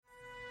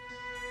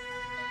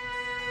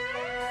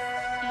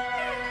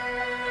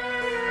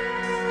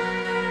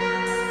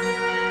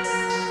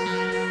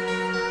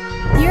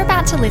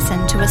about to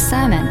listen to a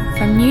sermon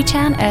from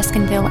Newtown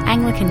Erskineville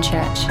Anglican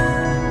Church.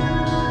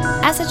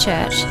 As a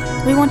church,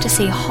 we want to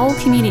see whole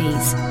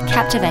communities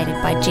captivated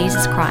by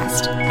Jesus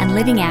Christ and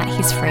living out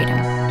his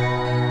freedom.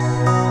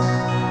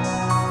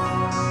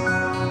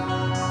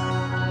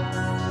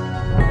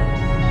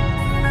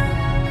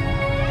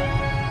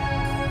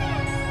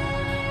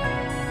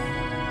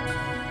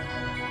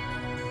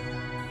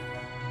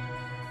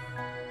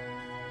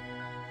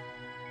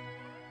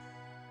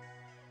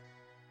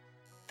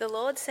 The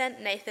Lord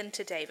sent Nathan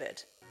to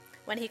David.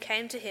 When he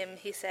came to him,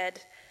 he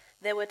said,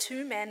 "There were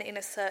two men in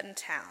a certain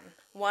town,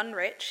 one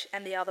rich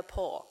and the other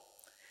poor.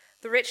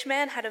 The rich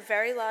man had a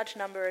very large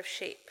number of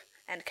sheep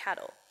and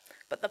cattle,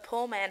 but the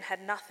poor man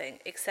had nothing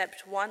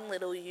except one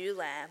little ewe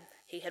lamb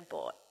he had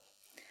bought.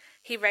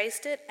 He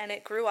raised it, and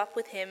it grew up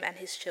with him and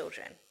his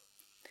children.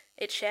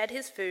 It shared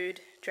his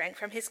food, drank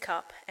from his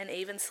cup, and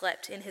even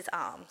slept in his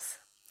arms.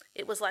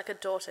 It was like a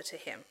daughter to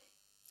him.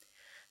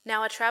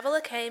 Now a traveler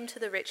came to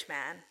the rich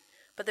man,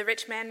 but the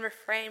rich man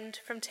refrained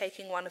from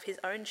taking one of his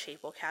own sheep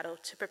or cattle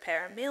to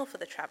prepare a meal for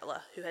the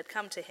traveler who had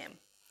come to him.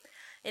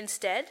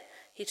 Instead,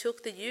 he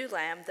took the ewe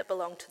lamb that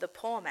belonged to the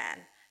poor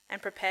man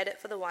and prepared it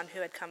for the one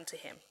who had come to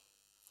him.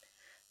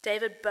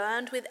 David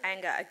burned with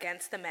anger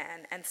against the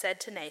man and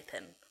said to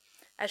Nathan,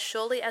 'As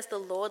surely as the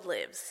Lord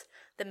lives,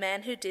 the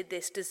man who did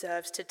this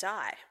deserves to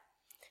die.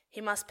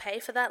 He must pay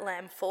for that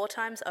lamb 4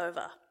 times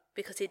over,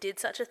 because he did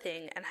such a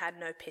thing and had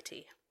no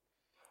pity.'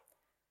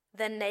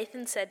 Then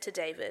Nathan said to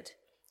David,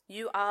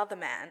 'You are the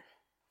man.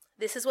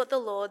 This is what the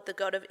Lord, the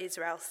God of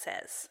Israel,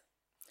 says.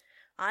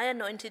 I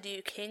anointed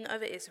you king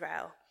over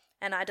Israel,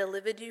 and I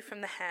delivered you from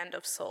the hand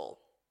of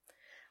Saul.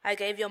 I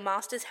gave your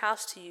master's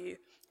house to you,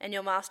 and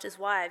your master's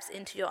wives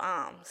into your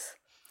arms.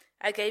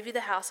 I gave you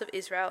the house of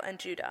Israel and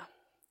Judah.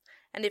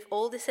 And if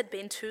all this had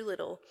been too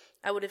little,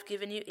 I would have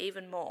given you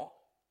even more.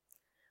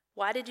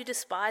 Why did you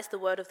despise the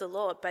word of the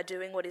Lord by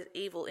doing what is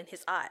evil in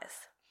his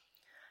eyes?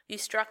 You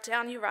struck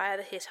down Uriah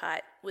the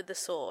Hittite with the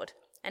sword,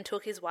 and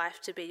took his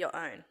wife to be your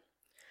own.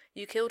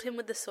 You killed him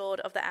with the sword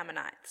of the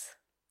Ammonites.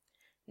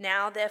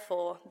 Now,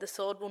 therefore, the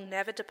sword will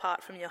never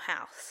depart from your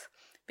house,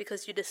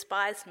 because you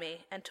despised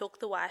me and took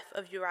the wife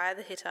of Uriah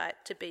the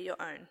Hittite to be your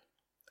own.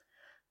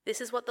 This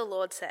is what the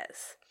Lord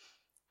says.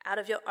 Out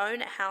of your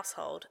own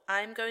household I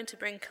am going to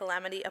bring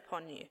calamity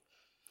upon you.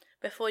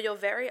 Before your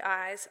very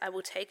eyes I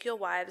will take your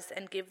wives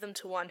and give them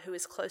to one who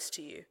is close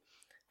to you,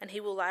 and he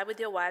will lie with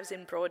your wives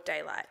in broad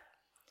daylight.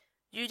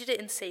 You did it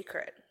in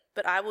secret,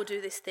 but I will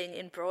do this thing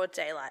in broad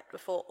daylight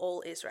before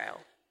all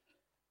Israel."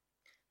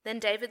 Then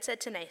David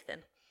said to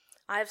Nathan,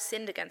 "I have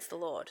sinned against the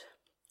Lord."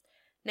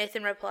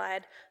 Nathan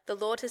replied, "The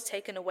Lord has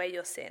taken away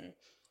your sin.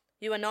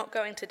 You are not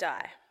going to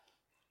die.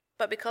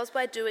 But because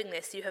by doing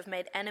this you have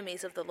made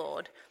enemies of the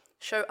Lord,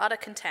 show utter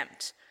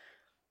contempt,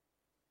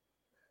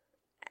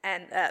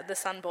 and the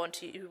son born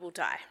to you will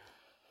die."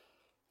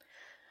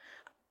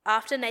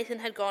 After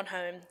Nathan had gone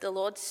home, the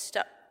Lord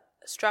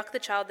struck the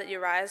child that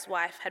Uriah's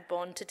wife had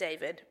borne to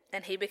David,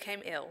 and he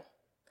became ill.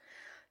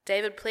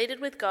 David pleaded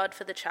with God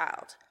for the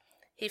child.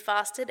 He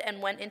fasted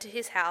and went into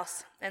his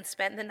house and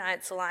spent the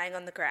nights lying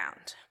on the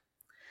ground.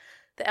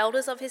 The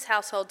elders of his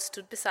household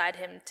stood beside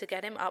him to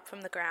get him up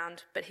from the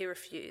ground, but he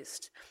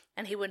refused,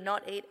 and he would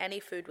not eat any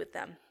food with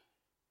them.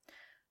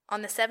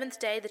 On the 7th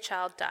day the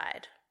child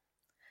died.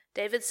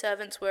 David's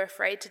servants were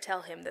afraid to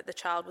tell him that the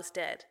child was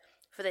dead,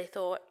 for they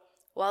thought,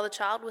 "While the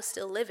child was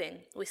still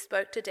living, we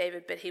spoke to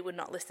David, but he would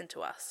not listen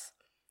to us.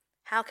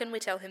 How can we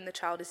tell him the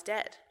child is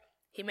dead?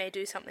 He may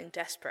do something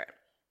desperate."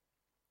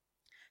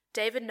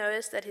 David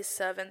noticed that his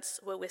servants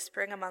were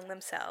whispering among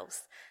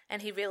themselves,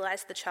 and he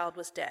realized the child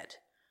was dead.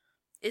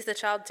 "Is the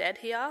child dead?"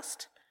 he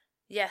asked.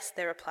 "Yes,"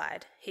 they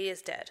replied, "he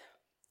is dead."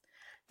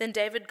 Then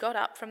David got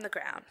up from the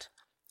ground.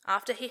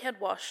 After he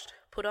had washed,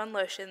 put on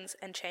lotions,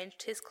 and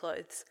changed his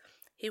clothes,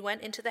 he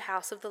went into the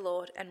house of the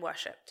Lord and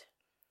worshipped.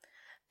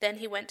 Then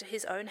he went to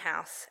his own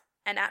house,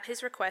 and at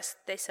his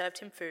request they served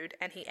him food,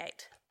 and he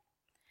ate.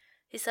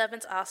 His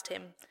servants asked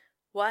him,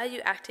 "Why are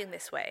you acting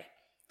this way?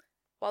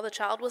 While the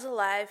child was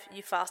alive,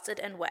 you fasted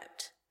and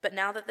wept, but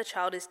now that the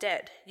child is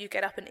dead, you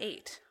get up and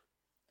eat."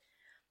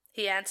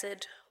 He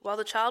answered, "While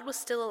the child was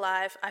still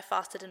alive, I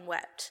fasted and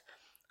wept.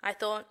 I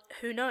thought,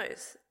 'Who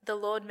knows? The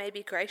Lord may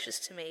be gracious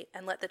to me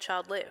and let the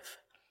child live.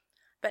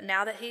 But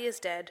now that he is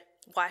dead,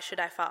 why should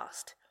I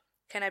fast?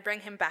 Can I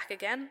bring him back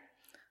again?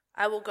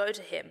 I will go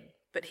to him,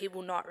 but he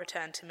will not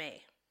return to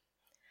me."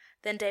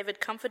 Then David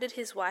comforted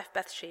his wife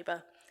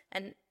Bathsheba,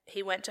 and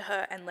he went to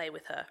her and lay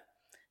with her.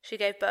 She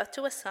gave birth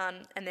to a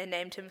son, and they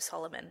named him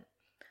Solomon.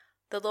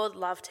 The Lord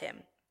loved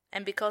him,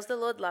 and because the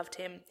Lord loved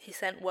him, he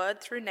sent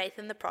word through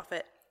Nathan the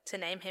prophet to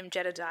name him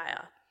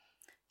Jedediah.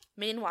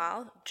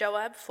 Meanwhile,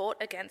 Joab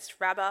fought against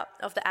Rabbah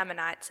of the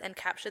Ammonites and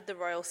captured the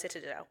royal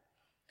citadel.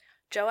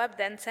 Joab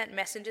then sent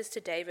messengers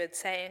to David,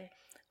 saying,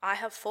 "I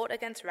have fought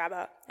against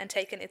Rabbah and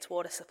taken its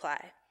water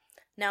supply.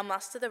 Now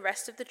muster the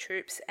rest of the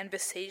troops and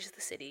besiege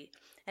the city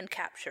and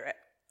capture it.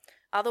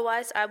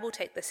 Otherwise I will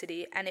take the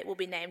city, and it will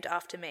be named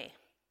after me."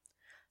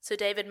 So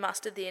David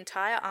mustered the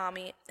entire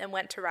army and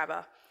went to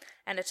Rabbah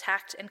and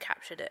attacked and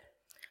captured it.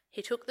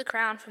 He took the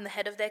crown from the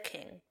head of their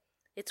king.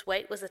 Its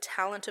weight was a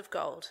talent of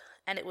gold,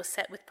 and it was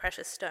set with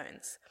precious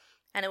stones,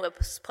 and it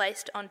was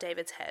placed on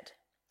David's head.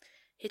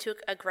 He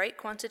took a great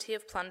quantity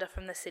of plunder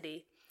from the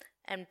city,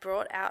 and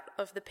brought out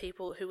of the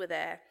people who were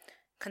there,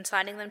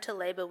 consigning them to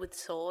labor with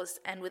saws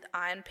and with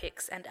iron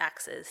picks and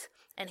axes,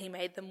 and he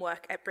made them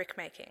work at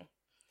brickmaking.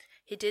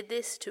 He did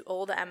this to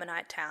all the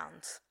Ammonite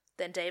towns.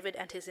 Then David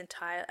and his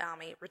entire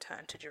army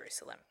returned to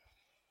Jerusalem.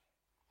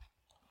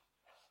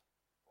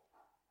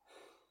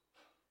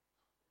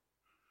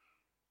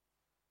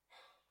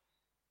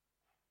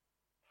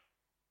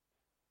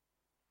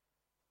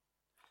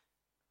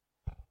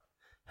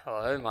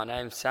 Hello, my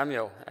name's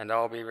Samuel, and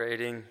I'll be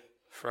reading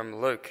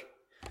from Luke.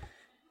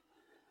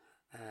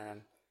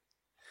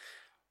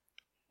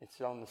 It's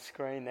on the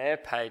screen there,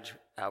 page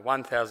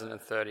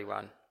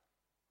 1031.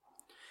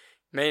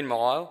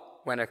 Meanwhile,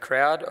 when a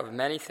crowd of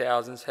many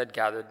thousands had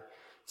gathered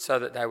so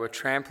that they were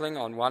trampling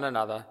on one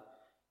another,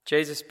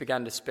 Jesus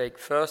began to speak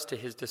first to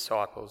his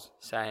disciples,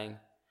 saying,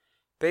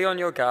 "Be on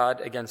your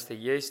guard against the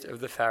yeast of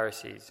the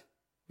Pharisees,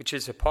 which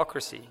is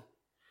hypocrisy.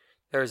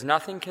 There is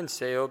nothing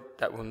concealed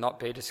that will not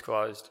be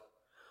disclosed,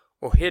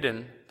 or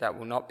hidden that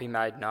will not be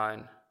made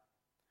known.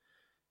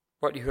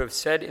 What you have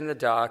said in the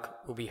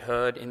dark will be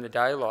heard in the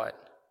daylight,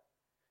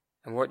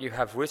 and what you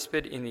have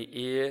whispered in the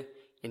ear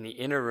in the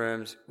inner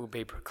rooms will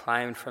be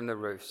proclaimed from the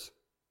roofs.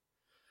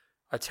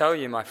 I tell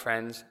you, my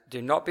friends,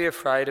 do not be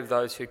afraid of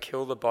those who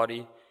kill the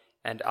body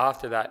and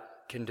after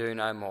that can do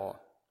no more.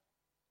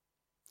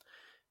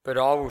 But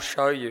I will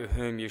show you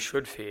whom you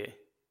should fear.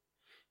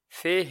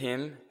 Fear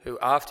him who,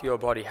 after your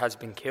body has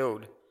been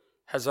killed,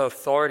 has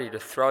authority to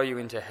throw you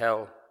into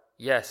hell.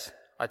 Yes,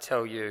 I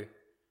tell you,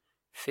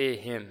 fear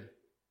him.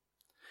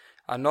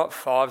 Are not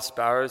 5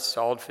 sparrows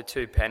sold for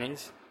 2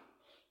 pennies?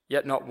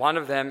 Yet not one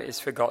of them is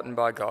forgotten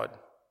by God.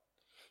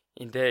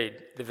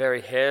 Indeed, the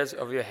very hairs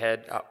of your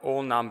head are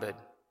all numbered.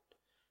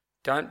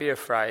 Don't be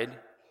afraid,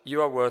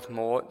 you are worth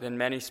more than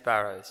many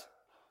sparrows.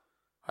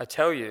 I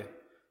tell you,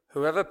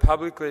 whoever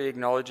publicly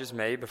acknowledges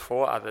me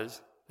before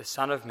others, the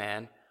Son of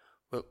Man,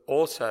 will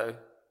also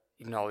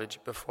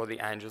acknowledge before the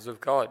angels of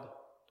God.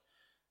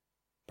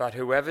 But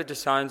whoever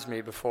disowns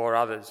me before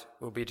others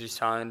will be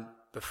disowned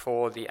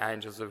before the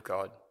angels of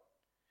God.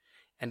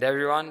 And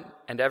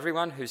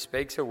everyone who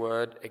speaks a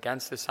word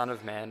against the Son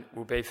of Man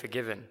will be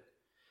forgiven,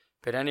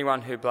 but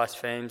anyone who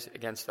blasphemes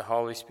against the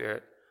Holy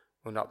Spirit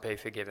will not be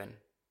forgiven."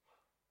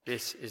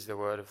 This is the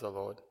word of the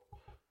Lord.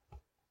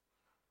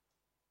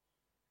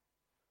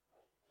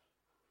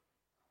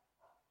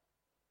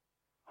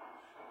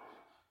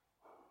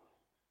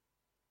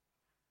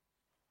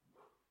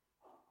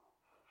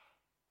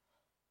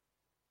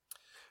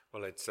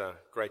 Well, it's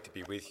great to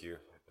be with you.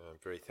 I'm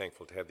very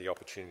thankful to have the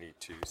opportunity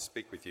to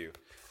speak with you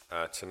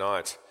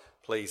tonight.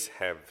 Please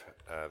have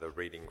the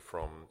reading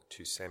from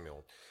 2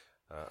 Samuel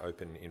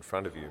open in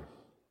front of you.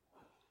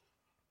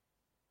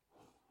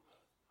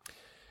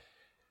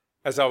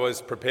 As I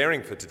was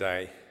preparing for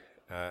today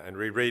and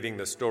rereading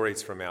the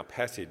stories from our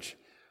passage,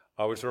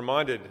 I was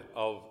reminded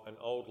of an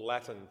old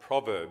Latin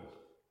proverb.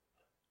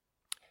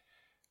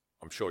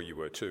 I'm sure you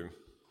were too.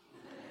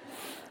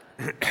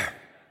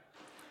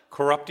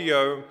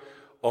 Corruptio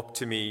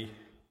optimi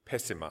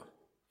pessima.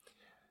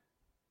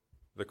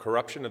 The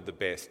corruption of the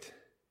best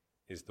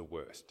is the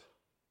worst.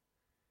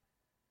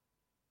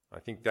 I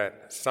think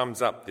that sums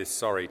up this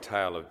sorry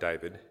tale of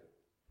David.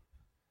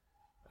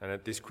 And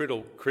at this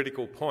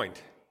critical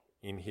point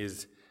in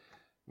his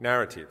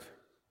narrative,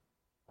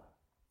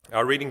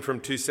 our reading from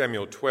 2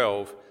 Samuel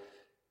 12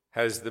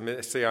 has the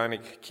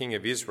Messianic king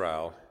of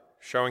Israel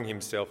showing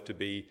himself to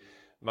be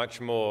much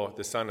more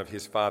the son of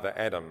his father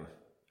Adam,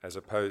 as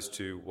opposed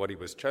to what he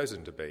was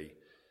chosen to be,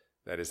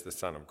 that is, the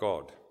Son of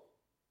God.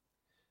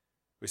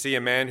 We see a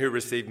man who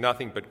received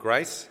nothing but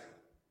grace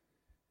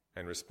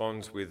and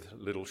responds with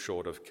little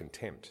short of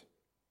contempt.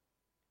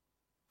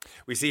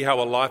 We see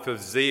how a life of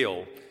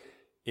zeal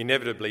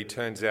inevitably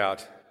turns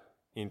out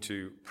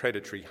into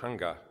predatory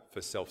hunger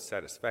for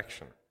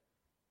self-satisfaction.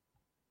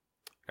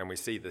 And we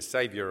see the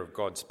saviour of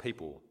God's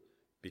people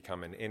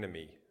become an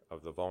enemy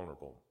of the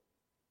vulnerable.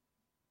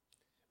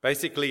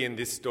 Basically, in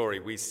this story,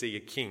 we see a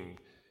king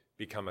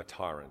become a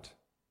tyrant.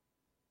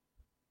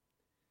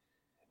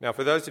 Now,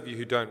 for those of you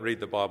who don't read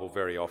the Bible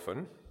very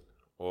often,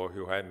 or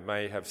who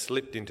may have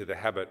slipped into the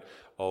habit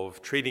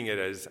of treating it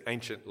as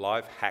ancient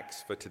life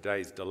hacks for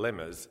today's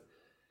dilemmas,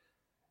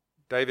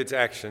 David's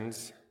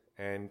actions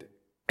and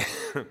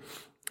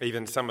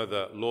even some of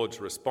the Lord's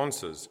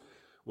responses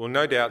will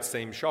no doubt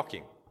seem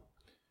shocking,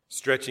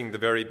 stretching the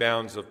very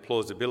bounds of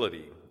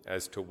plausibility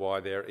as to why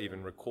they're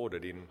even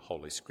recorded in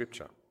Holy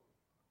Scripture.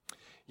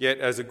 Yet,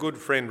 as a good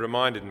friend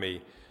reminded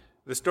me,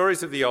 the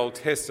stories of the Old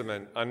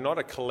Testament are not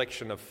a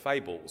collection of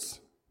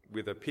fables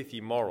with a pithy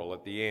moral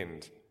at the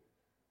end.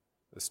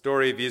 The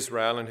story of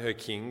Israel and her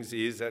kings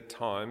is at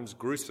times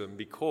gruesome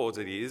because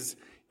it is,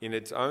 in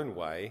its own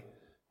way,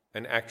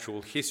 an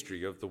actual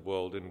history of the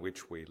world in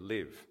which we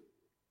live.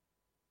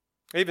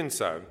 Even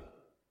so,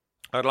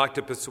 I'd like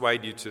to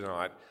persuade you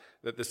tonight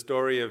that the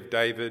story of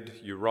David,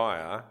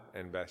 Uriah,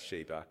 and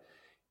Bathsheba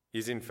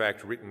is in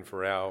fact written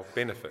for our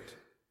benefit.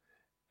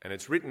 And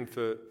it's written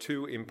for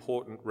two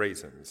important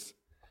reasons.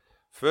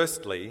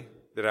 Firstly,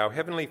 that our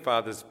Heavenly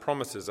Father's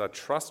promises are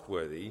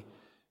trustworthy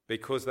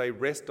because they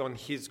rest on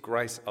his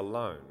grace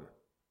alone.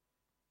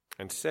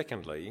 And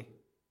secondly,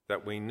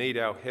 that we need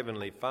our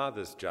Heavenly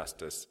Father's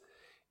justice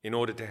in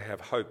order to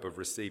have hope of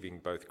receiving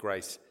both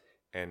grace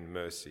and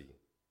mercy.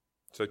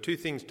 So two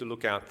things to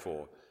look out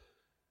for: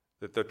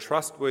 that the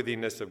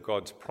trustworthiness of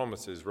God's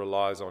promises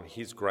relies on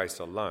his grace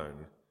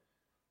alone,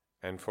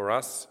 and for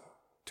us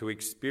to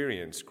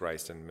experience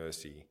grace and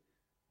mercy,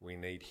 we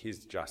need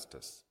his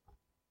justice.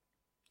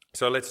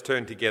 So let's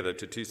turn together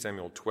to 2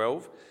 Samuel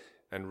 12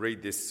 and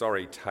read this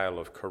sorry tale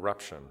of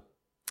corruption.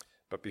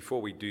 But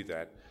before we do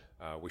that,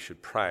 we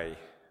should pray.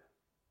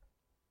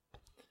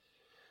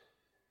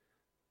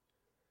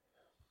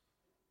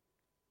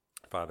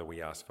 Father,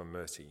 we ask for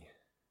mercy.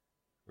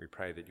 We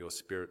pray that your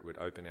Spirit would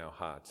open our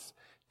hearts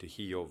to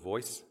hear your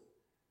voice,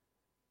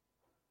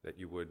 that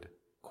you would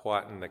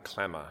quieten the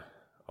clamour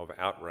of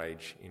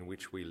outrage in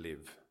which we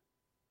live,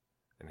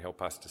 and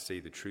help us to see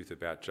the truth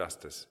about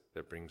justice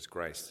that brings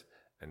grace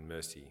and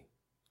mercy.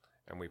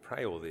 And we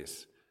pray all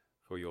this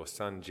for your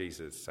Son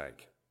Jesus'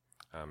 sake.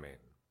 Amen.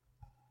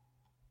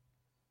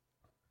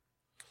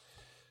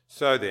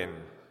 So then,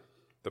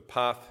 the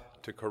path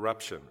to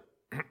corruption.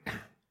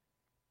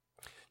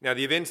 Now,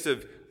 the events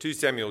of 2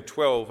 Samuel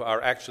 12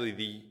 are actually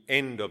the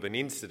end of an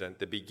incident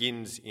that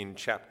begins in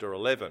chapter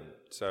 11.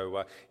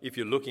 So if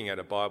you're looking at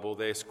a Bible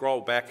there,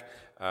 scroll back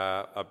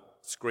a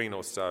screen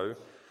or so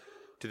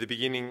to the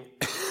beginning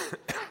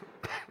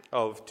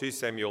of 2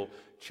 Samuel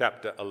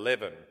chapter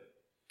 11.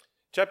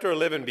 Chapter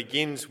 11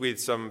 begins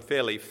with some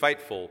fairly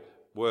fateful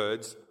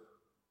words,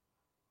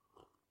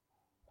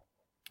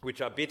 which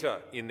are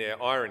bitter in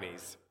their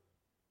ironies.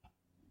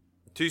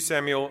 2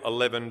 Samuel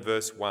 11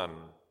 verse 1.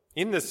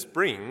 In the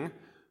spring,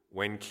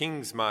 when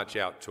kings march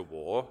out to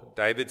war,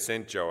 David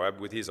sent Joab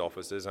with his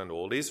officers and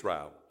all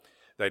Israel.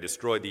 They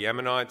destroyed the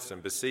Ammonites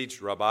and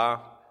besieged Rabbah,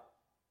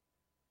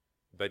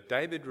 but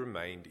David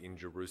remained in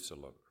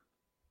Jerusalem.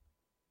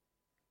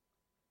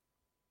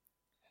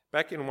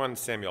 Back in 1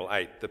 Samuel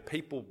 8, the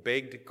people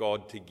begged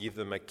God to give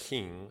them a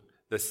king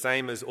the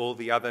same as all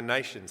the other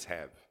nations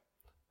have.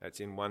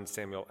 That's in 1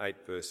 Samuel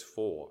 8 verse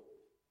 4.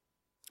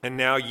 And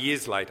now,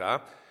 years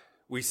later,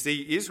 we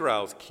see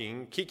Israel's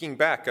king kicking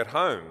back at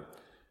home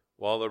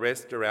while the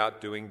rest are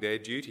out doing their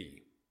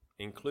duty,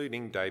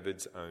 including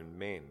David's own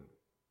men.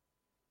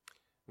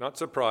 Not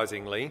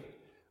surprisingly,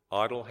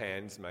 idle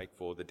hands make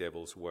for the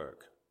devil's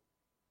work.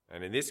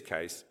 And in this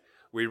case,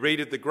 we read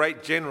of the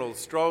great general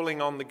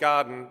strolling on the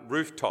garden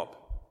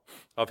rooftop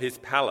of his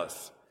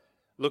palace,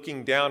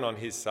 looking down on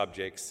his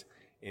subjects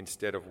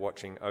instead of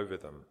watching over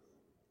them.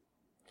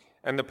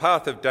 And the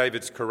path of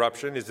David's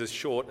corruption is as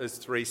short as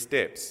 3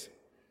 steps.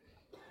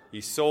 He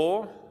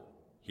saw,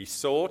 he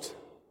sought,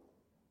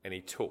 and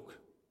he took.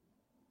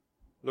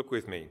 Look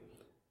with me.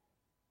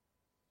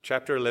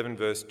 Chapter 11,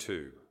 verse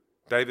 2.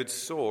 David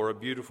saw a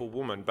beautiful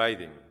woman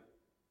bathing,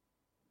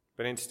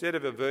 but instead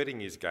of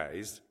averting his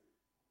gaze,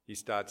 he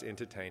starts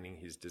entertaining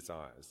his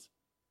desires.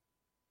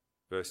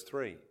 Verse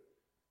 3.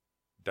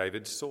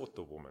 David sought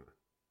the woman.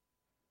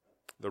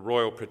 The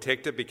royal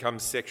protector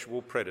becomes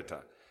sexual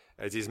predator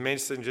as his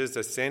messengers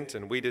are sent,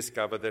 and we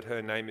discover that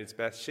her name is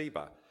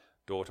Bathsheba,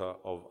 daughter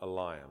of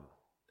Eliam.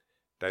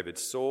 David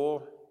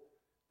saw,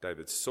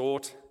 David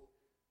sought,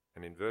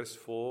 and in verse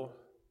 4,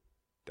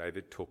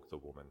 David took the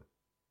woman,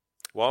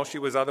 while she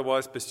was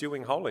otherwise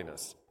pursuing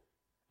holiness.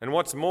 And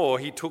what's more,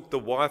 he took the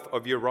wife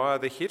of Uriah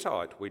the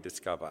Hittite, we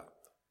discover.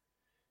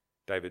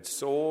 David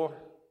saw,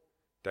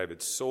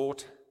 David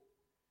sought,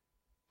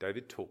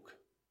 David took,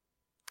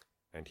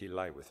 and he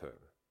lay with her.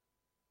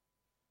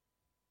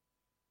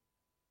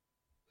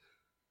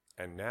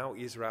 And now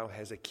Israel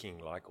has a king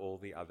like all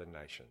the other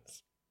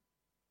nations.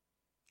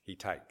 He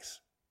takes,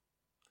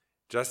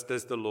 just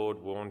as the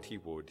Lord warned he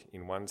would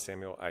in 1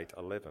 Samuel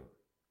 8:11.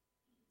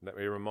 Let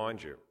me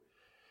remind you,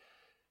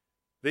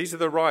 these are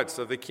the rights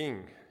of the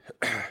king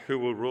who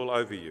will rule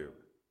over you.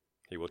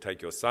 He will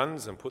take your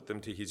sons and put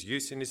them to his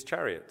use in his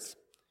chariots.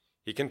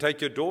 He can take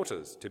your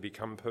daughters to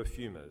become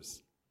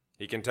perfumers.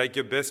 He can take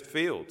your best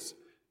fields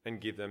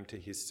and give them to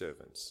his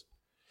servants.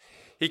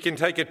 He can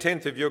take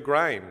 1/10 of your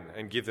grain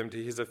and give them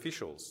to his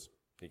officials.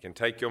 He can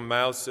take your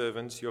male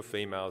servants, your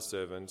female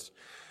servants,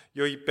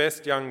 your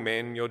best young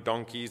men, your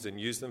donkeys,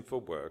 and use them for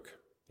work.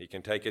 He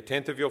can take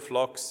 1/10 of your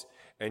flocks,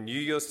 and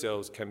you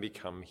yourselves can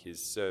become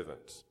his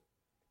servants.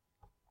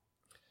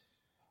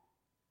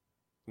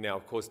 Now,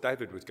 of course,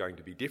 David was going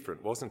to be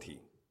different, wasn't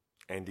he?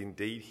 And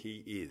indeed he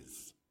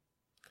is.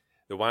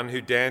 The one who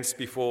danced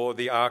before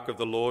the ark of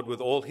the Lord with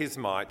all his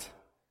might.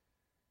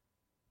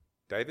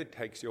 David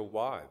takes your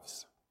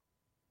wives,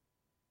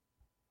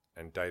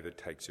 and David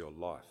takes your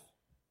life.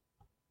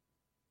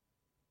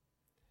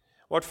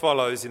 What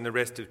follows in the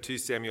rest of 2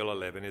 Samuel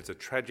 11 is a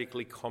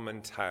tragically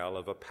common tale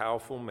of a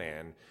powerful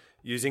man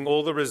using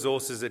all the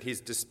resources at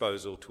his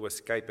disposal to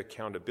escape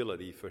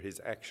accountability for his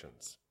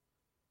actions.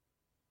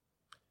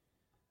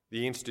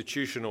 The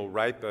institutional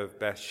rape of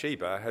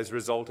Bathsheba has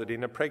resulted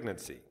in a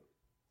pregnancy.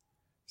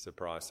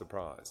 Surprise,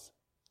 surprise.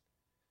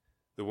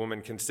 The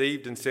woman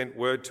conceived and sent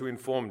word to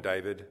inform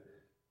David,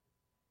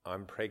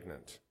 "I'm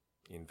pregnant,"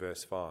 in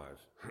verse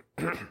 5.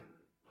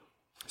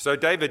 So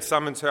David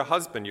summons her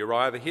husband,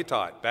 Uriah the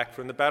Hittite, back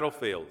from the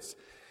battlefields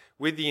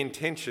with the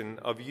intention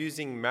of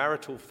using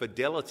marital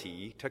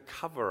fidelity to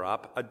cover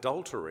up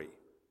adultery.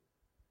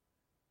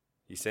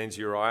 He sends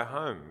Uriah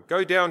home.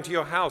 "Go down to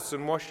your house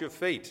and wash your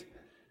feet,"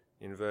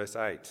 in verse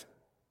 8.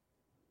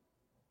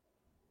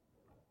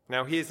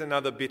 Now here's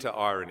another bitter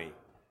irony.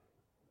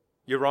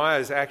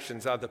 Uriah's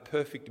actions are the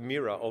perfect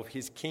mirror of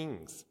his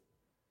king's.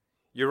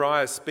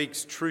 Uriah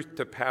speaks truth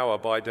to power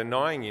by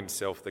denying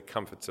himself the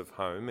comforts of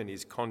home and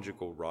his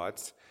conjugal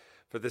rights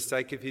for the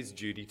sake of his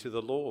duty to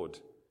the Lord,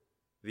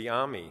 the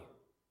army,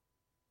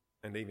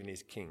 and even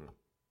his king.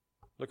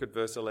 Look at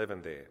verse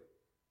 11 there.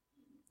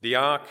 "The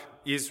ark,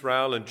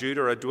 Israel and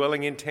Judah are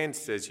dwelling in tents,"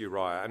 says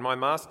Uriah, "and my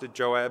master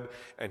Joab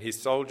and his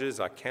soldiers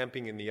are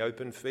camping in the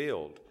open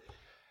field.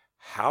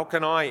 How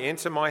can I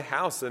enter my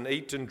house and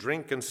eat and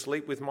drink and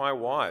sleep with my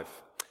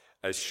wife?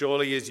 As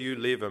surely as you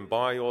live and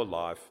by your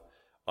life,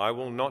 I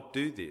will not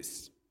do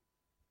this."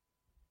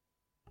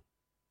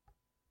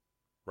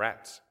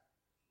 Rats.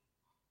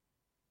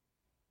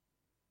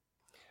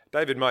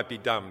 David might be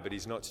dumb, but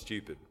he's not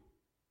stupid.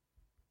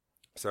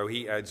 So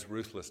he adds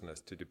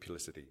ruthlessness to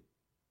duplicity.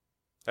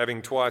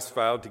 Having twice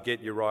failed to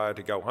get Uriah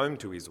to go home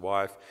to his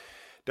wife,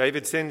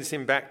 David sends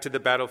him back to the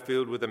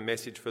battlefield with a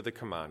message for the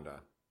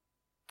commander.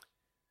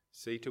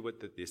 "See to it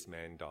that this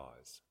man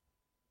dies."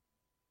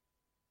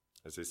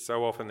 As is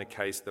so often the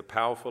case, the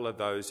powerful are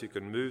those who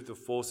can move the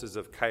forces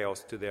of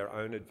chaos to their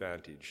own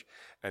advantage,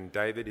 and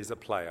David is a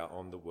player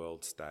on the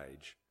world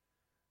stage.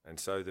 And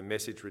so the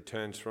message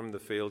returns from the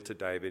field to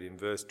David in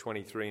verse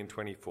 23 and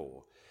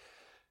 24.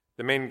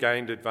 "The men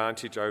gained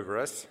advantage over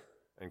us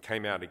and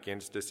came out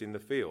against us in the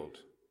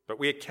field, but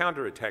we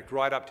counterattacked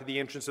right up to the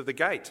entrance of the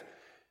gate.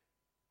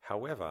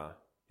 However,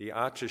 the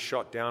archers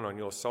shot down on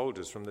your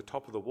soldiers from the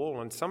top of the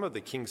wall, and some of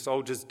the king's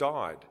soldiers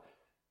died.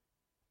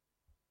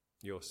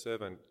 Your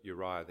servant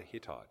Uriah the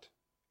Hittite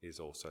is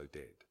also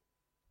dead."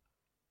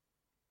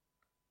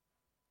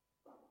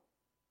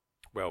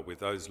 Well, with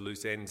those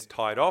loose ends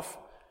tied off,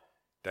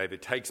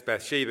 David takes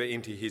Bathsheba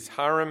into his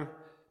harem,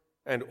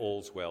 and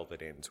all's well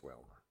that ends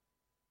well.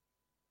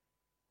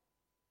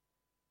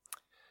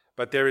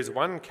 But there is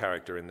one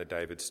character in the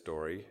David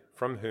story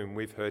from whom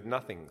we've heard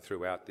nothing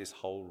throughout this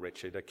whole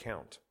wretched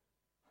account.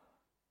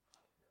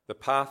 The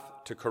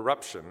path to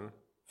corruption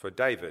for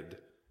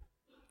David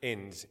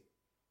ends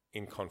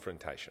in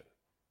confrontation.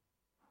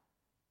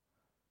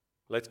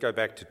 Let's go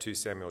back to 2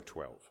 Samuel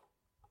 12.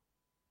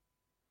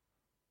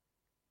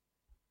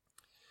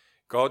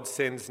 God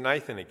sends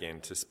Nathan again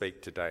to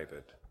speak to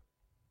David.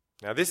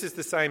 Now this is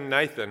the same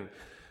Nathan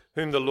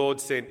whom the Lord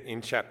sent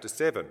in chapter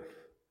 7,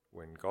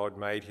 when God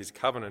made his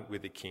covenant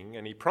with the king,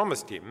 and he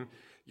promised him,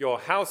 "Your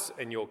house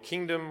and your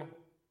kingdom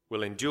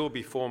will endure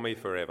before me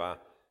forever,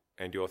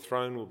 and your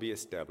throne will be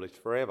established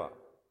forever."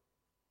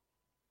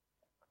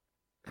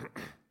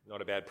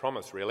 Not a bad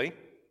promise, really.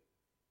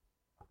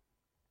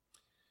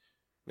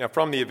 Now,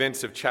 from the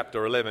events of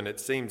chapter 11, it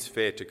seems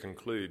fair to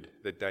conclude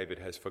that David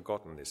has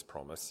forgotten this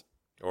promise,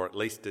 or at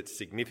least its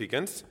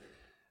significance,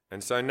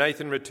 and so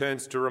Nathan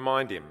returns to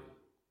remind him,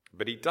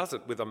 but he does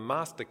it with a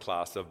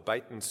masterclass of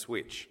bait and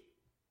switch.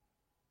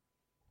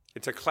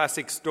 It's a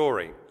classic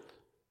story.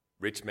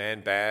 Rich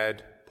man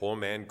bad, poor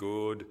man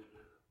good,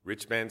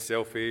 rich man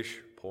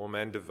selfish, poor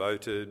man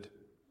devoted.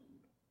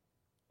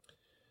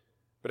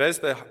 But as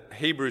the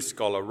Hebrew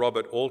scholar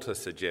Robert Alter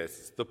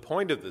suggests, the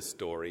point of the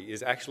story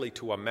is actually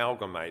to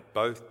amalgamate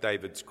both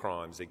David's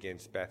crimes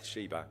against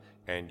Bathsheba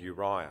and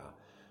Uriah.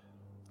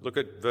 Look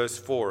at verse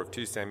 4 of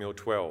 2 Samuel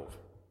 12.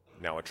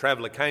 "Now a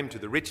traveller came to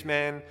the rich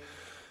man,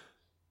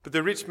 but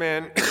the rich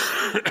man,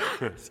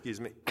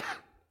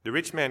 the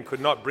rich man could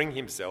not bring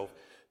himself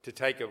to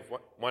take of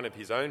one of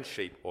his own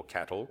sheep or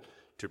cattle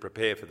to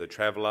prepare for the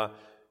traveller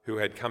who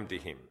had come to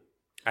him."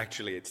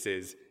 Actually, it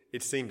says,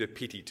 it seemed a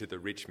pity to the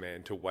rich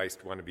man to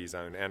waste one of his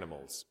own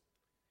animals.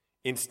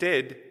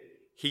 Instead,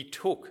 he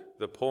took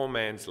the poor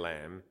man's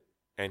lamb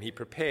and he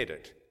prepared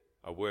it,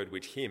 a word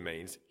which here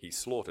means he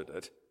slaughtered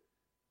it.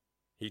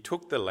 He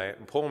took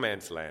the poor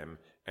man's lamb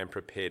and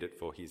prepared it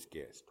for his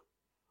guest.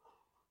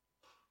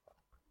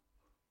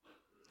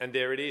 And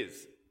there it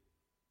is.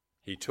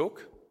 He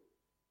took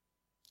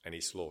and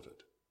he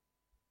slaughtered.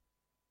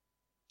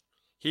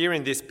 Here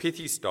in this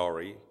pithy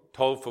story,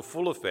 told for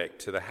full effect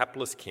to the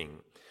hapless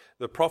king,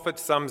 the prophet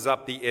sums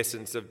up the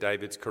essence of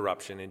David's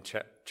corruption in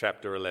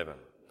chapter 11.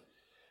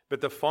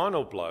 But the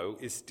final blow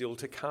is still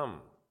to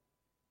come.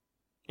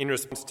 In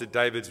response to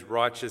David's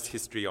righteous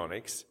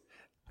histrionics,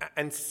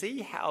 and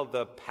see how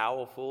the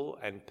powerful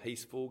and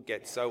peaceful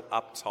get so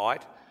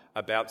uptight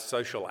about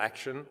social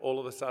action all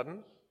of a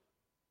sudden?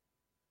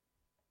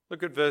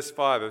 Look at verse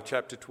 5 of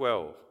chapter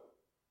 12.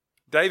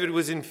 David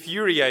was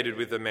infuriated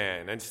with the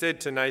man and said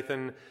to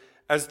Nathan,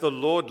 "As the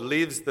Lord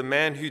lives, the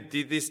man who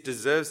did this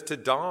deserves to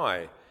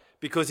die,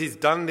 because he's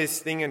done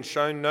this thing and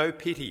shown no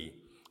pity.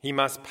 He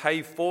must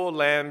pay 4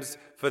 lambs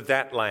for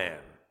that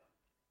lamb.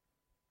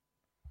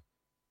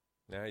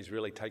 Now he's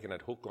really taken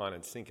it hook, line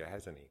and sinker,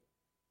 hasn't he?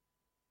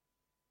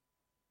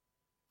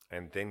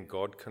 And then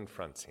God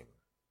confronts him.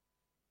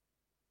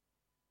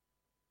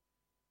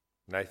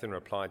 Nathan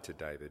replied to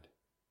David,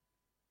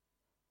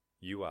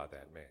 "You are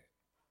that man.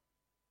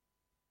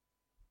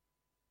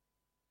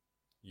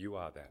 You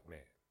are that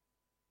man."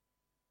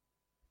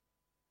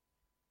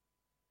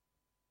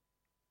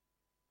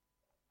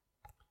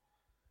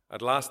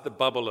 At last the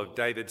bubble of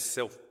David's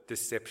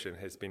self-deception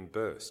has been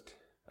burst.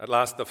 At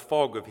last the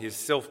fog of his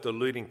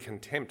self-deluding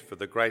contempt for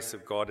the grace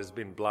of God has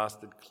been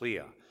blasted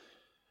clear.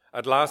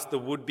 At last the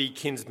would-be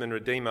kinsman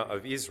redeemer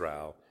of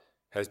Israel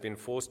has been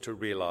forced to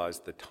realise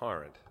the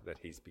tyrant that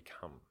he's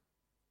become.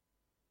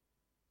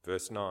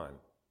 Verse 9,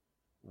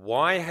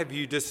 "Why have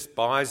you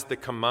despised the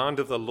command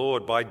of the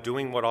Lord by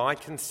doing what I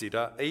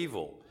consider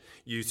evil?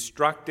 You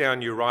struck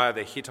down Uriah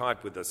the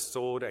Hittite with a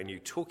sword, and you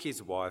took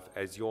his wife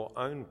as your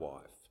own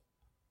wife."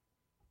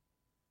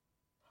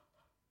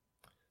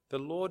 The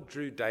Lord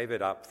drew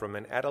David up from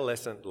an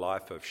adolescent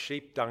life of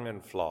sheep dung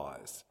and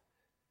flies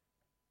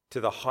to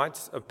the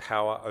heights of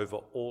power over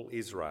all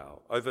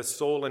Israel, over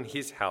Saul and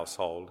his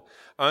household,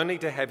 only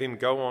to have him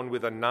go on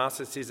with a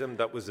narcissism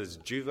that was as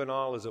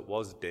juvenile as it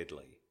was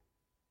deadly.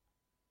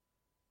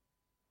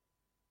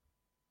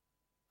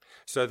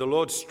 So the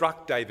Lord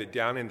struck David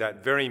down in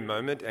that very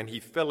moment, and he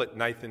fell at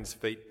Nathan's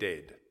feet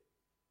dead.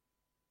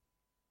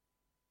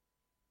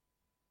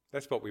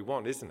 That's what we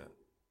want, isn't it?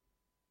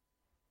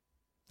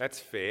 That's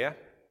fair.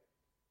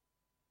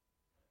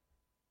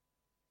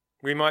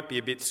 We might be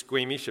a bit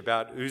squeamish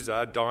about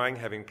Uzzah dying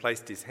having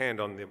placed his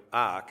hand on the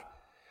ark,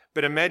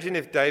 but imagine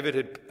if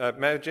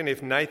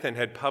Nathan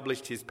had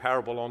published his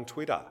parable on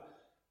Twitter.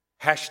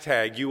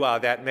 #You are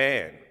that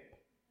man.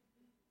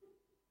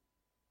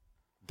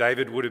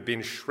 David would have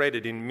been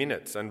shredded in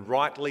minutes, and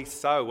rightly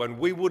so, and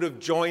we would have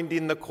joined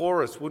in the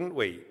chorus, wouldn't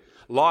we?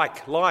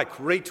 Like,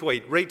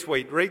 retweet,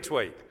 retweet,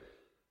 retweet.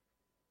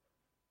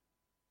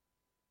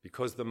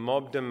 Because the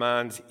mob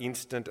demands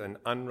instant and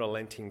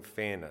unrelenting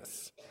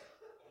fairness.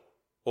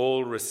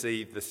 All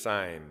receive the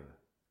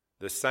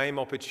same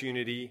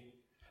opportunity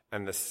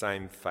and the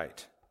same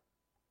fate.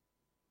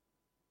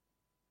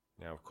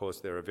 Now, of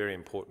course, there are very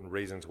important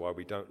reasons why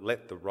we don't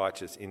let the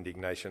righteous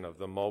indignation of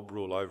the mob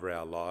rule over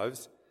our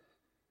lives,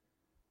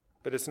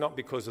 but it's not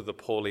because of the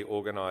poorly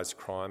organised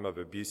crime of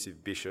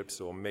abusive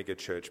bishops or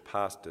mega-church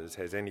pastors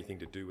has anything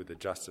to do with the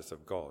justice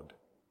of God.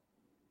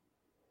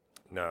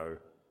 No.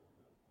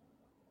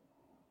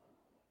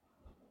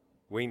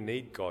 We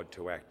need God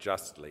to act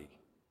justly,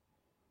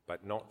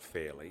 but not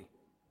fairly,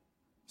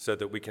 so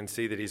that we can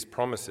see that his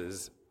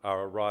promises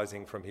are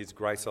arising from his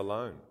grace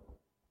alone.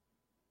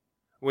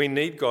 We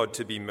need God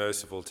to be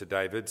merciful to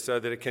David so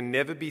that it can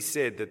never be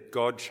said that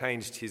God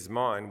changed his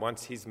mind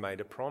once he's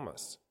made a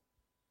promise.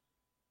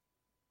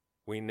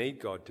 We need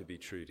God to be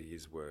true to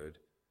his word,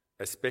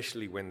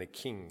 especially when the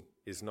king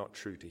is not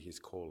true to his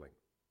calling.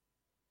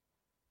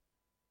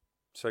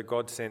 So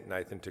God sent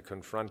Nathan to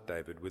confront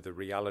David with the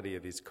reality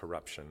of his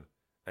corruption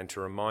and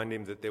to remind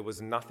him that there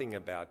was nothing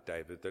about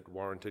David that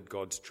warranted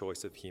God's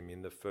choice of him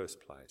in the first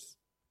place.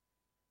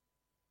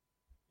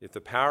 If the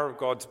power of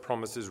God's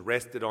promises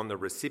rested on the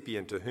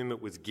recipient to whom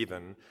it was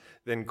given,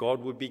 then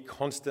God would be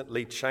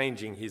constantly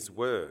changing his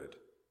word,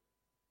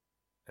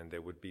 and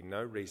there would be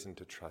no reason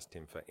to trust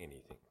him for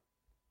anything.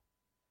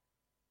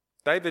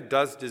 David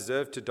does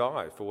deserve to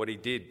die for what he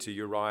did to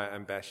Uriah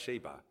and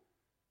Bathsheba,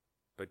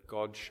 but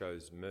God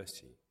shows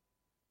mercy.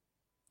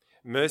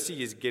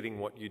 Mercy is getting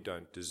what you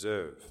don't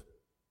deserve.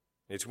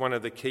 It's one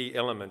of the key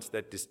elements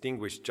that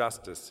distinguish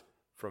justice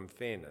from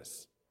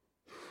fairness.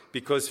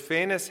 Because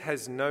fairness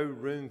has no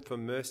room for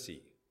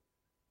mercy.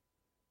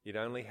 It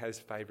only has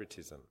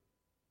favouritism.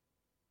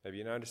 Have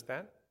you noticed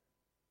that?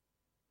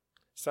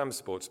 Some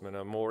sportsmen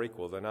are more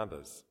equal than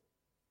others.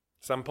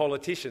 Some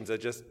politicians are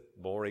just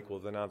more equal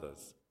than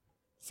others.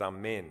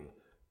 Some men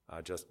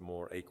are just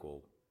more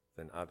equal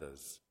than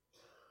others.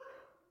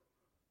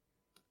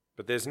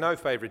 But there's no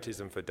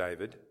favouritism for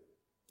David,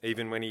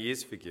 even when he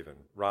is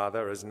forgiven.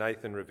 Rather, as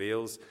Nathan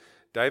reveals,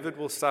 David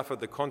will suffer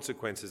the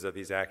consequences of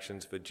his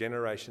actions for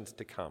generations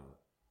to come.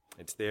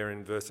 It's there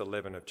in verse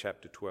 11 of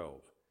chapter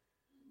 12.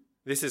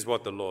 This is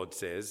what the Lord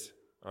says: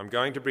 "I'm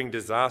going to bring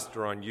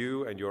disaster on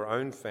you and your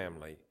own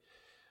family.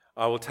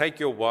 I will take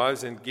your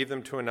wives and give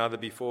them to another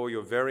before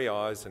your very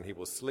eyes, and he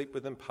will sleep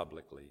with them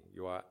publicly.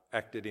 You are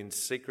acted in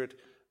secret,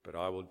 but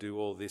I will do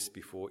all this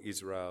before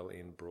Israel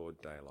in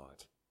broad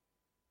daylight."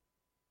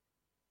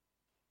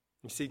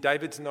 You see,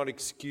 David's not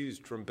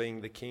excused from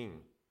being the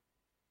king.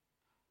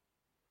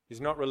 He's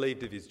not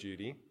relieved of his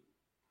duty.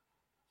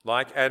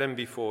 Like Adam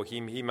before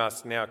him, he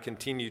must now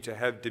continue to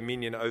have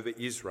dominion over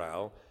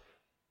Israel.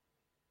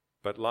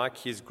 But like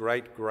his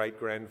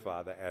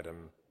great-great-grandfather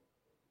Adam,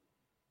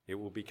 it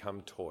will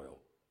become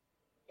toil,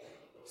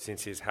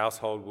 since his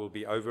household will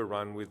be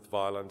overrun with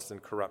violence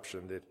and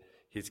corruption that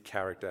his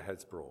character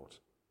has brought.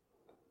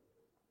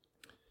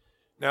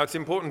 Now, it's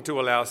important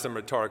to allow some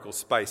rhetorical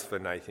space for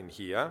Nathan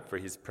here, for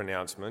his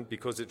pronouncement,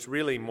 because it's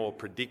really more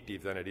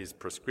predictive than it is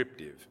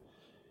prescriptive.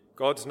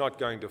 God's not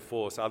going to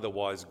force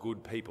otherwise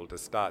good people to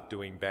start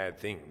doing bad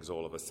things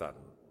all of a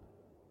sudden.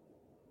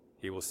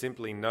 He will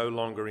simply no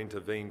longer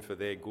intervene for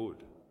their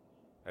good,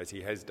 as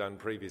he has done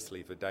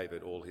previously for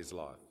David all his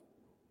life.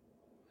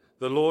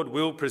 The Lord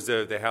will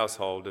preserve the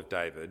household of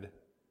David,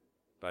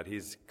 but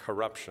his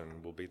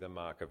corruption will be the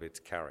mark of its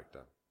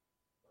character.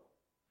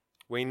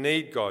 We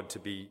need God to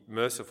be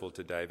merciful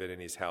to David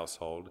and his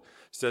household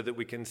so that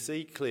we can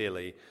see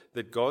clearly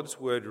that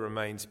God's word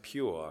remains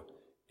pure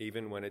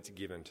even when it's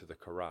given to the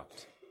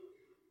corrupt.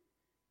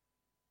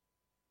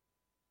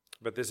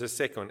 But there's a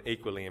second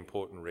equally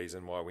important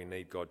reason why we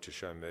need God to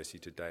show mercy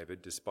to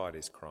David despite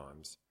his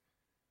crimes.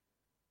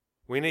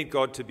 We need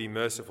God to be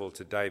merciful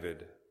to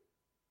David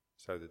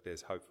so that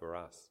there's hope for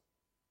us.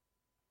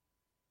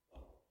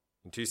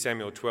 In 2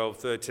 Samuel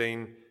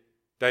 12:13,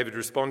 David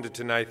responded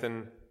to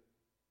Nathan,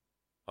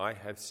 "I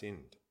have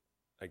sinned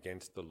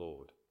against the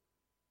Lord."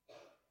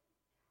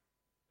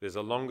 There's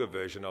a longer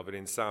version of it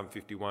in Psalm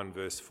 51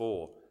 verse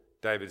 4.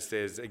 David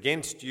says,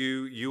 "Against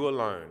you, you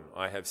alone,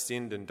 I have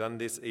sinned and done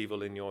this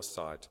evil in your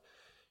sight.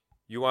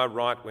 You are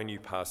right when you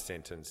pass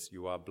sentence.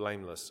 You are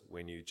blameless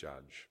when you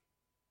judge."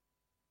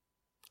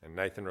 And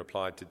Nathan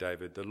replied to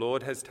David, "The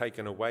Lord has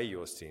taken away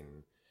your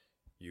sin.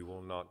 You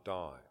will not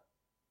die."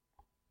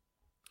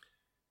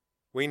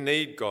 We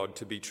need God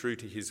to be true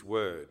to his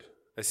word,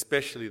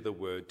 especially the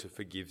word to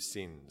forgive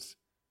sins.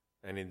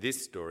 And in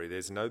this story,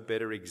 there's no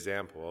better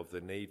example of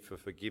the need for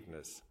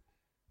forgiveness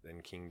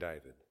than King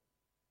David.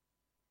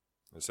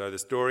 And so the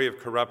story of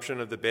corruption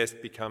of the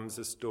best becomes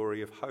a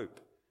story of hope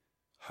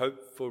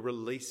for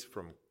release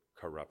from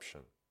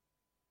corruption.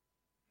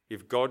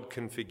 If God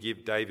can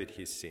forgive David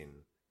his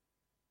sin,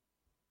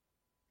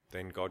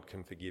 then God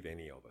can forgive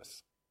any of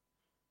us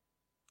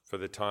for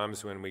the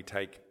times when we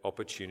take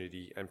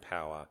opportunity and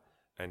power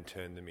and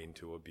turn them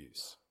into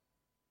abuse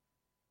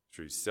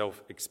through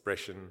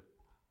self-expression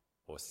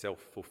or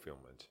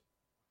self-fulfillment.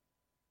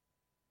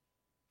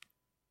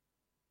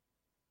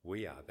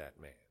 We are that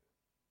man.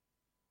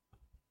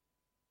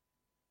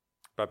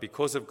 But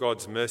because of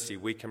God's mercy,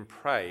 we can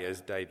pray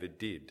as David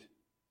did.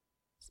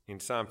 In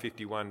Psalm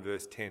 51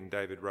 verse 10,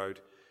 David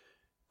wrote,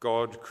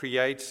 "God,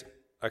 create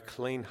a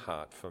clean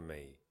heart for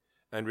me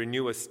and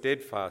renew a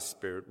steadfast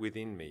spirit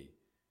within me.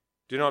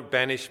 Do not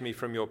banish me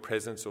from your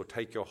presence or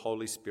take your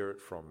Holy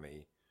Spirit from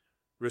me.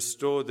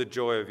 Restore the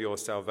joy of your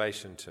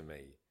salvation to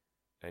me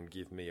and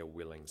give me a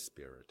willing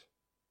spirit."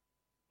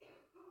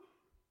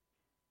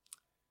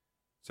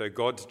 So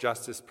God's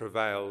justice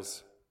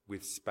prevails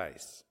with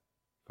space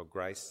for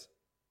grace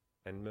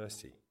and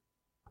mercy.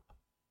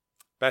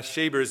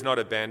 Bathsheba is not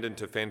abandoned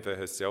to fend for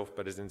herself,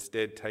 but is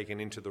instead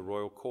taken into the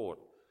royal court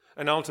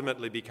and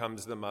ultimately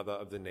becomes the mother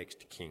of the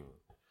next king.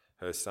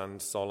 Her son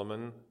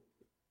Solomon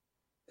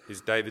is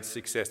David's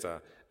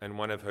successor and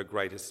one of her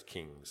greatest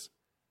kings.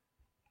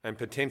 And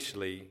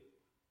potentially,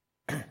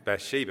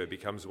 Bathsheba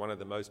becomes one of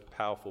the most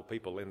powerful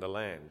people in the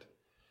land.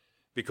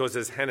 Because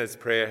as Hannah's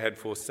prayer had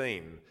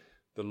foreseen,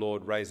 the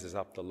Lord raises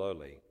up the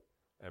lowly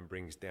and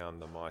brings down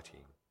the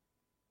mighty.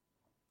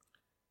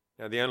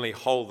 Now, the only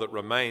hole that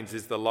remains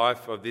is the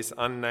life of this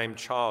unnamed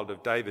child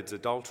of David's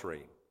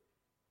adultery.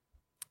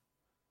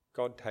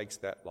 God takes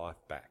that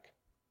life back.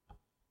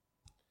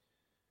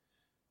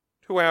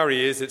 To our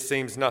ears, it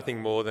seems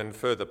nothing more than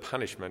further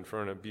punishment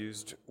for an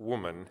abused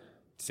woman,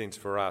 since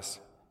for us,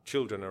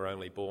 children are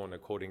only born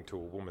according to a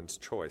woman's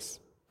choice.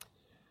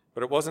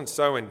 But it wasn't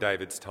so in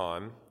David's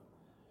time.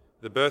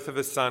 The birth of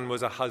a son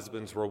was a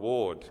husband's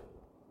reward,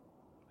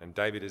 and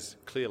David is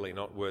clearly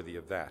not worthy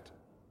of that.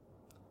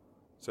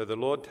 So the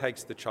Lord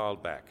takes the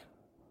child back,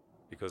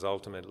 because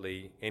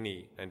ultimately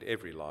any and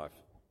every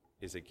life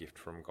is a gift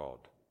from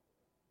God.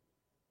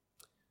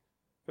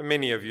 For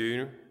many of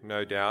you,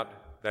 no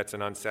doubt, that's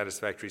an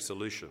unsatisfactory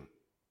solution,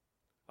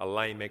 a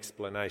lame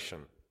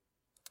explanation.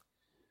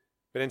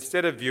 But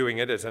instead of viewing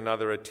it as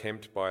another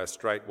attempt by a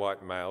straight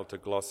white male to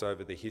gloss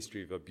over the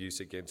history of abuse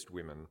against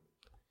women,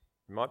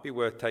 it might be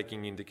worth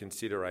taking into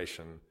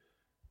consideration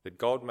that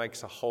God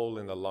makes a hole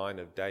in the line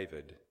of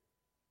David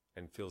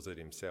and fills it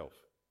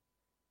himself.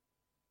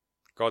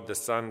 God the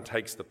Son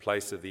takes the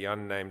place of the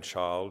unnamed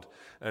child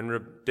and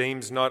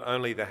redeems not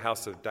only the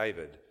house of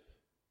David,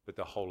 but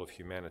the whole of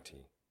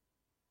humanity.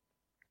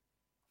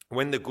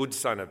 When the good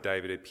son of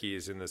David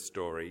appears in the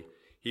story,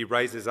 he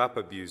raises up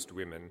abused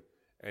women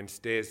and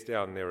stares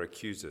down their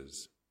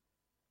accusers.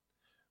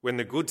 When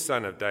the good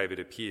son of David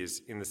appears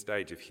in the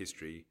stage of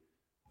history,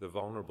 the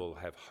vulnerable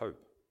have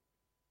hope.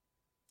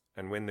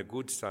 And when the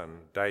good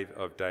son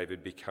of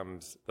David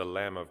becomes the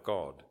Lamb of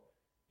God,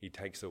 he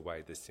takes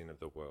away the sin of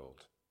the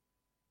world.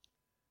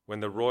 When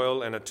the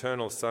royal and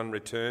eternal Son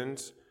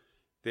returns,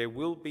 there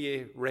will be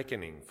a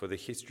reckoning for the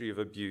history of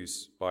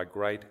abuse by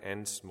great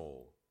and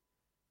small.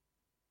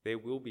 There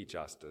will be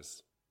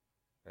justice,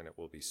 and it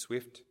will be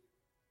swift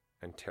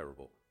and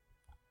terrible.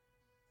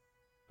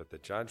 But the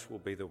judge will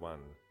be the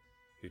one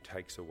who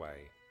takes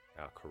away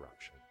our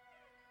corruption.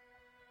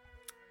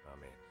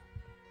 Amen.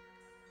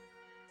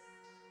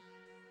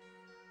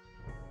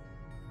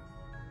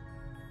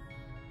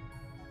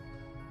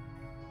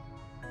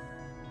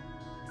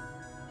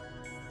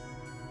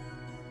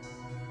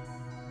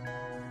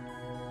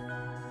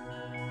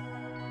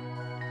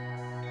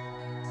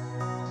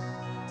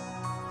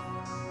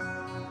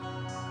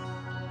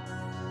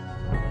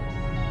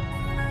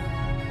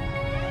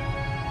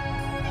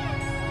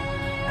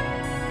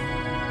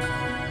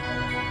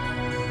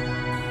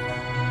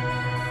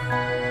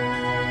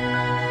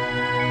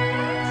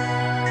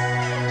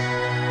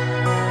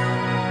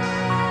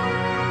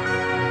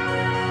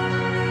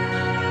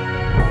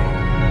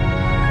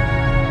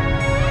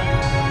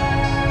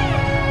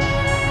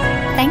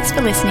 Thanks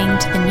for listening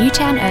to the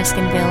Newtown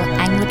Erskineville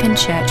Anglican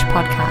Church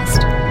podcast.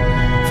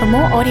 For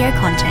more audio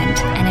content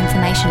and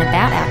information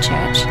about our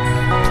church,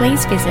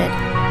 please visit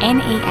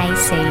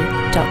neac.com.au.